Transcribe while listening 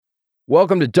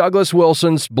Welcome to Douglas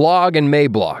Wilson's Blog and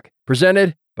Mablog,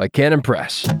 presented by Canon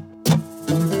Press.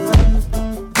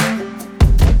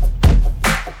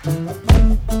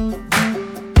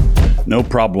 No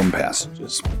Problem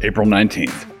Passages, April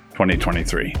 19th,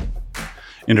 2023.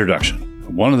 Introduction.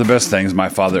 One of the best things my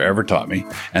father ever taught me,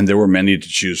 and there were many to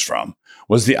choose from,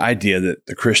 was the idea that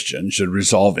the Christian should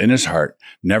resolve in his heart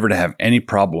never to have any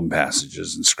problem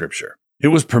passages in Scripture. It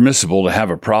was permissible to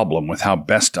have a problem with how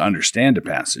best to understand a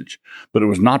passage, but it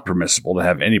was not permissible to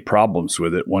have any problems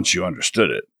with it once you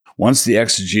understood it. Once the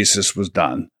exegesis was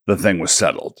done, the thing was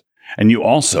settled. And you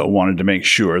also wanted to make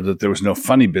sure that there was no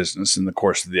funny business in the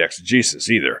course of the exegesis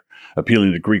either,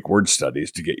 appealing to Greek word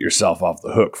studies to get yourself off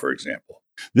the hook, for example.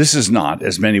 This is not,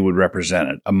 as many would represent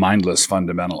it, a mindless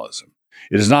fundamentalism.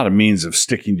 It is not a means of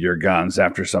sticking to your guns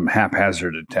after some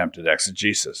haphazard attempt at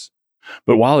exegesis.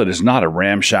 But while it is not a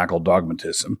ramshackle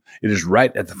dogmatism, it is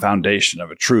right at the foundation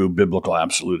of a true biblical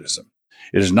absolutism.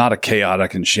 It is not a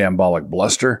chaotic and shambolic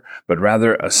bluster, but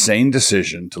rather a sane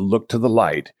decision to look to the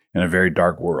light in a very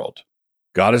dark world.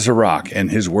 God is a rock,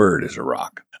 and His word is a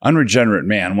rock. Unregenerate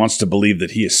man wants to believe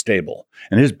that he is stable,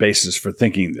 and his basis for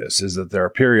thinking this is that there are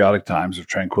periodic times of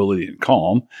tranquility and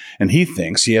calm, and he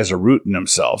thinks he has a root in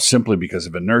himself simply because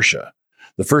of inertia.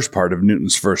 The first part of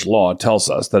Newton's first law tells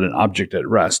us that an object at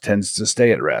rest tends to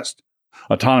stay at rest.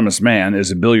 Autonomous man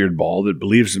is a billiard ball that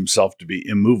believes himself to be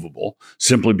immovable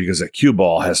simply because a cue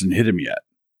ball hasn't hit him yet.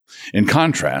 In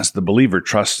contrast, the believer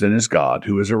trusts in his God,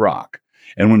 who is a rock.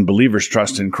 And when believers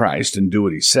trust in Christ and do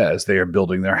what He says, they are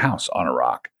building their house on a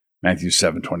rock. Matthew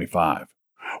 7:25.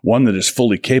 One that is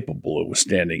fully capable of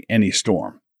withstanding any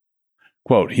storm.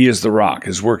 Quote, He is the rock,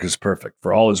 His work is perfect,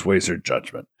 for all His ways are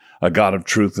judgment. A God of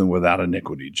truth and without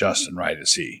iniquity, just and right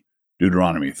is He.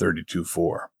 Deuteronomy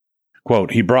 32:4.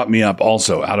 Quote, He brought me up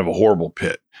also out of a horrible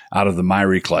pit, out of the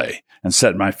miry clay, and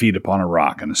set my feet upon a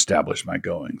rock and established my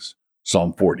goings.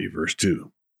 Psalm 40, verse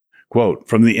 2. Quote,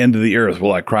 From the end of the earth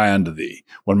will I cry unto thee,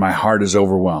 when my heart is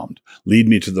overwhelmed. Lead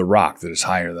me to the rock that is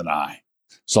higher than I.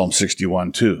 Psalm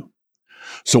 61:2.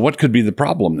 So what could be the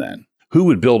problem then? Who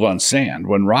would build on sand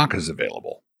when rock is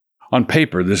available? On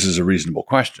paper, this is a reasonable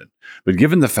question, but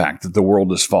given the fact that the world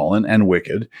is fallen and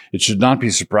wicked, it should not be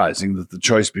surprising that the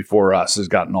choice before us has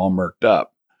gotten all murked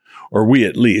up, or we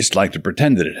at least like to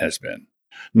pretend that it has been.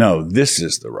 No, this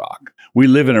is the rock. We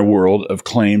live in a world of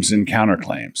claims and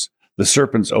counterclaims. The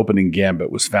serpent's opening gambit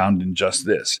was found in just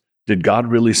this. Did God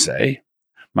really say?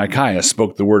 Micaiah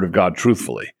spoke the word of God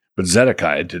truthfully, but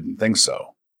Zedekiah didn't think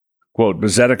so. Quote, But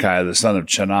Zedekiah the son of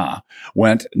Chenaanah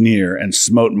went near and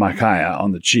smote Micaiah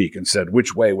on the cheek and said,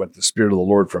 Which way went the Spirit of the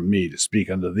Lord from me to speak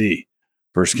unto thee?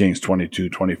 1 Kings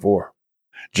 22:24.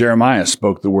 Jeremiah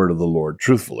spoke the word of the Lord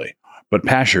truthfully, but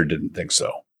Pashur didn't think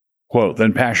so. Quote,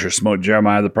 Then Pashur smote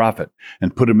Jeremiah the prophet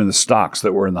and put him in the stocks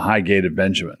that were in the high gate of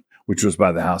Benjamin, which was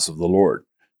by the house of the Lord.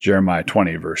 Jeremiah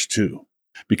 20, verse 2.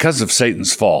 Because of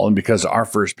Satan's fall, and because our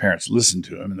first parents listened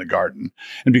to him in the garden,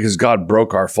 and because God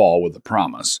broke our fall with a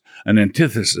promise, an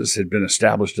antithesis had been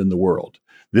established in the world.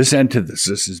 This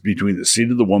antithesis is between the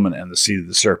seed of the woman and the seed of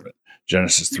the serpent,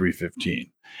 Genesis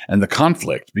 3:15. And the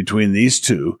conflict between these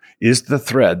two is the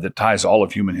thread that ties all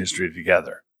of human history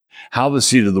together. How the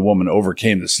seed of the woman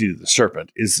overcame the seed of the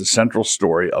serpent is the central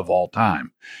story of all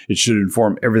time. It should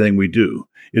inform everything we do.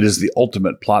 It is the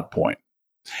ultimate plot point.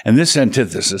 And this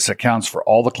antithesis accounts for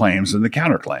all the claims and the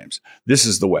counterclaims. This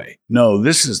is the way. No,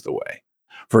 this is the way.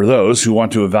 For those who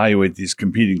want to evaluate these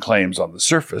competing claims on the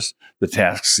surface, the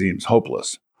task seems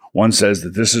hopeless. One says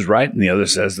that this is right, and the other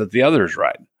says that the other is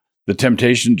right. The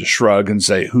temptation to shrug and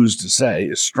say, who's to say,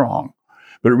 is strong.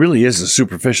 But it really is a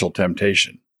superficial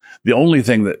temptation. The only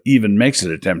thing that even makes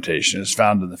it a temptation is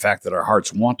found in the fact that our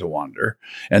hearts want to wander,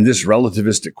 and this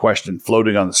relativistic question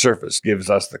floating on the surface gives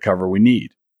us the cover we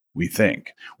need. We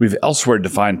think. We've elsewhere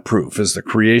defined proof as the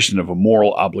creation of a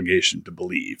moral obligation to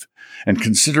believe. And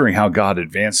considering how God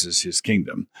advances His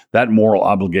kingdom, that moral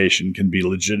obligation can be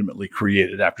legitimately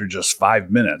created after just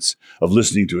 5 minutes of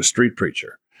listening to a street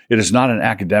preacher. It is not an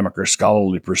academic or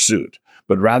scholarly pursuit,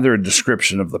 but rather a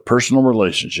description of the personal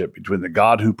relationship between the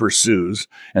God who pursues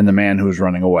and the man who is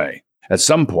running away. At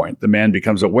some point, the man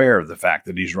becomes aware of the fact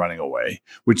that he's running away,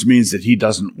 which means that he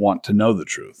doesn't want to know the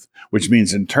truth, which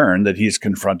means in turn that he is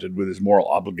confronted with his moral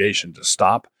obligation to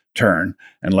stop, turn,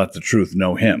 and let the truth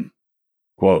know him.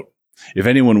 Quote, If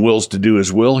anyone wills to do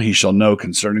His will, he shall know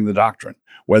concerning the doctrine,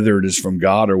 whether it is from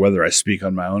God or whether I speak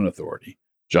on my own authority.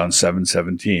 John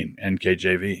 7:17,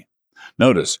 NKJV.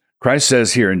 Notice, Christ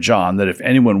says here in John that if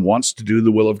anyone wants to do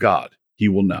the will of God, he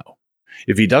will know.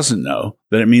 If he doesn't know,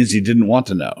 then it means he didn't want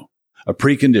to know. A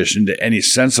precondition to any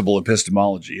sensible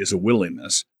epistemology is a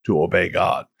willingness to obey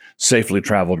God. safely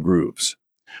traveled grooves.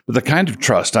 But the kind of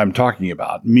trust I'm talking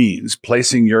about means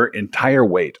placing your entire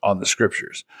weight on the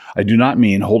Scriptures. I do not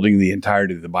mean holding the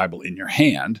entirety of the Bible in your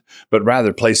hand, but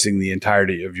rather placing the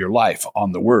entirety of your life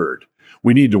on the Word.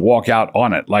 We need to walk out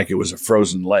on it like it was a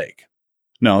frozen lake.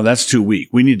 No, that's too weak.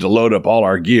 We need to load up all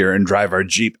our gear and drive our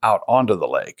Jeep out onto the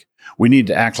lake. We need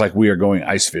to act like we are going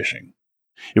ice fishing.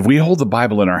 If we hold the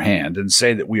Bible in our hand and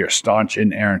say that we are staunch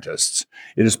inerrantists,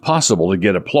 it is possible to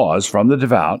get applause from the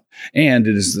devout, and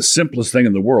it is the simplest thing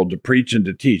in the world to preach and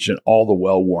to teach in all the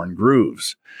well-worn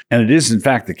grooves. And it is in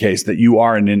fact the case that you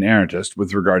are an inerrantist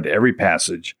with regard to every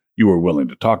passage you are willing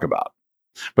to talk about.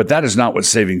 But that is not what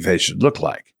saving faith should look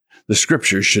like. The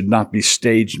Scriptures should not be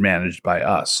stage managed by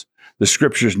us. The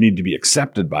Scriptures need to be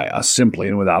accepted by us simply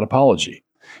and without apology.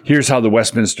 Here's how the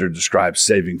Westminster describes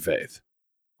saving faith.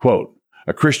 Quote,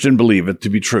 "A Christian believeth to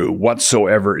be true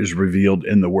whatsoever is revealed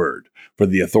in the Word, for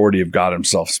the authority of God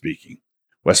himself speaking."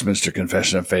 Westminster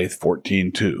Confession of Faith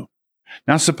 14:2.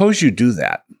 Now suppose you do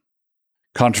that.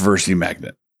 Controversy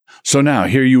magnet. So now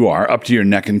here you are up to your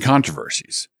neck in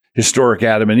controversies. Historic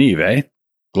Adam and Eve, eh?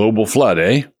 Global flood,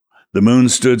 eh? The moon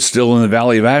stood still in the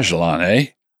valley of Ajalon, eh?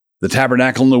 The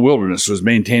tabernacle in the wilderness was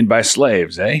maintained by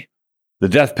slaves, eh? The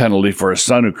death penalty for a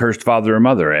son who cursed father or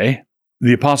mother, eh?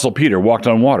 The Apostle Peter walked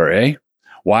on water, eh?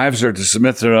 Wives are to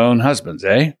submit to their own husbands,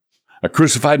 eh? A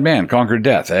crucified man conquered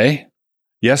death, eh?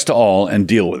 Yes to all and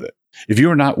deal with it. If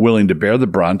you are not willing to bear the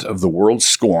brunt of the world's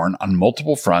scorn on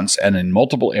multiple fronts and in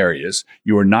multiple areas,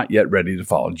 you are not yet ready to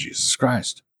follow Jesus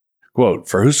Christ. Quote,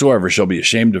 "For whosoever shall be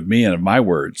ashamed of me and of my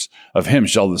words, of him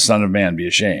shall the Son of Man be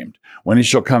ashamed, when he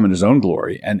shall come in his own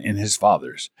glory and in his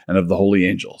Father's and of the holy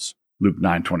angels." Luke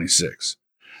 9:26.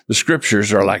 The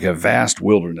Scriptures are like a vast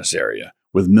wilderness area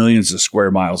with millions of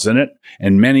square miles in it,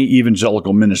 and many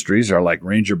evangelical ministries are like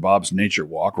Ranger Bob's nature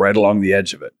walk right along the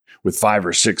edge of it, with 5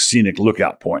 or 6 scenic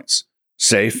lookout points.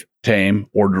 Safe, tame,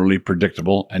 orderly,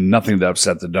 predictable, and nothing to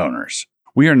upset the donors.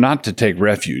 We are not to take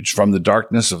refuge from the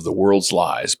darkness of the world's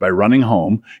lies by running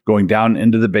home, going down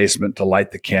into the basement to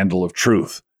light the candle of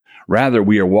truth. Rather,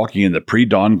 we are walking in the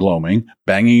pre-dawn gloaming,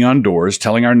 banging on doors,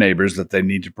 telling our neighbors that they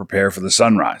need to prepare for the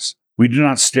sunrise. We do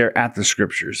not stare at the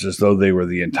Scriptures as though they were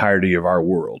the entirety of our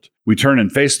world. We turn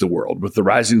and face the world with the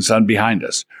rising sun behind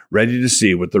us, ready to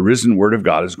see what the risen Word of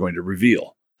God is going to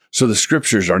reveal. So the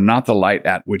Scriptures are not the light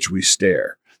at which we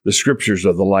stare. The Scriptures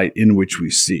are the light in which we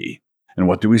see. And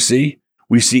what do we see?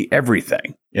 We see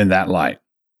everything in that light.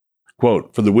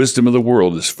 Quote, "For the wisdom of the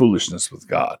world is foolishness with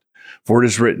God. For it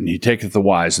is written, He taketh the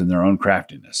wise in their own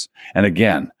craftiness. And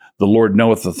again, the Lord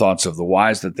knoweth the thoughts of the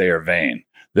wise, that they are vain.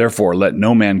 Therefore let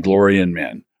no man glory in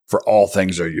men, for all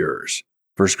things are yours."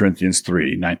 1 Corinthians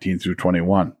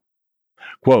 3:19-21.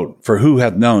 Quote, "For who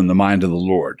hath known the mind of the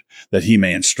Lord, that he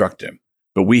may instruct him?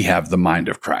 But we have the mind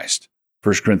of Christ."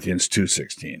 1 Corinthians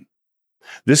 2:16.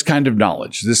 This kind of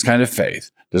knowledge, this kind of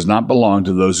faith, does not belong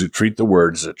to those who treat the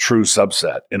Word as a true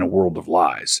subset in a world of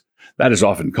lies. That is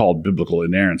often called biblical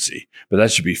inerrancy, but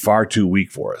that should be far too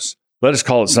weak for us. Let us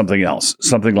call it something else,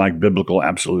 something like biblical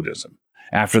absolutism.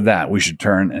 After that, we should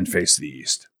turn and face the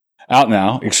East. Out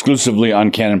now, exclusively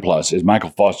on Canon Plus, is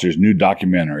Michael Foster's new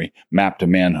documentary, Map to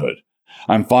Manhood.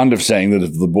 I'm fond of saying that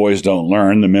if the boys don't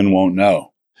learn, the men won't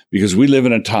know. Because we live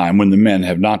in a time when the men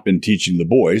have not been teaching the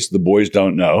boys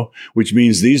don't know, which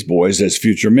means these boys, as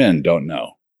future men, don't know.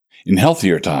 In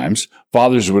healthier times,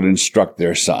 fathers would instruct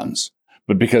their sons.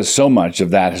 But because so much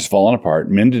of that has fallen apart,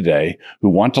 men today who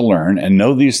want to learn and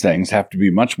know these things have to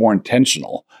be much more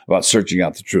intentional about searching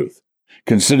out the truth.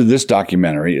 Consider this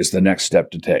documentary as the next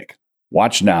step to take.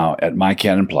 Watch now at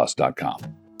mycanonplus.com.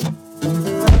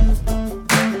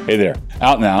 Hey there.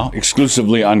 Out now,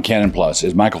 exclusively on Canon Plus,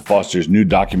 is Michael Foster's new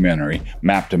documentary,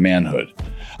 Map to Manhood.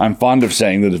 I'm fond of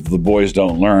saying that if the boys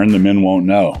don't learn, the men won't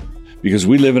know. Because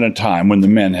we live in a time when the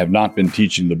men have not been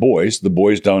teaching the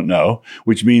boys don't know,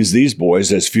 which means these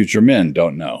boys, as future men,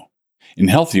 don't know. In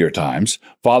healthier times,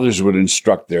 fathers would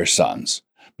instruct their sons.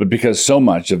 But because so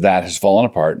much of that has fallen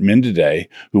apart, men today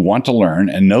who want to learn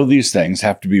and know these things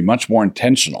have to be much more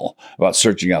intentional about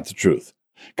searching out the truth.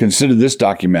 Consider this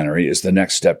documentary as the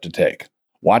next step to take.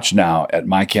 Watch now at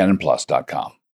mycanonplus.com.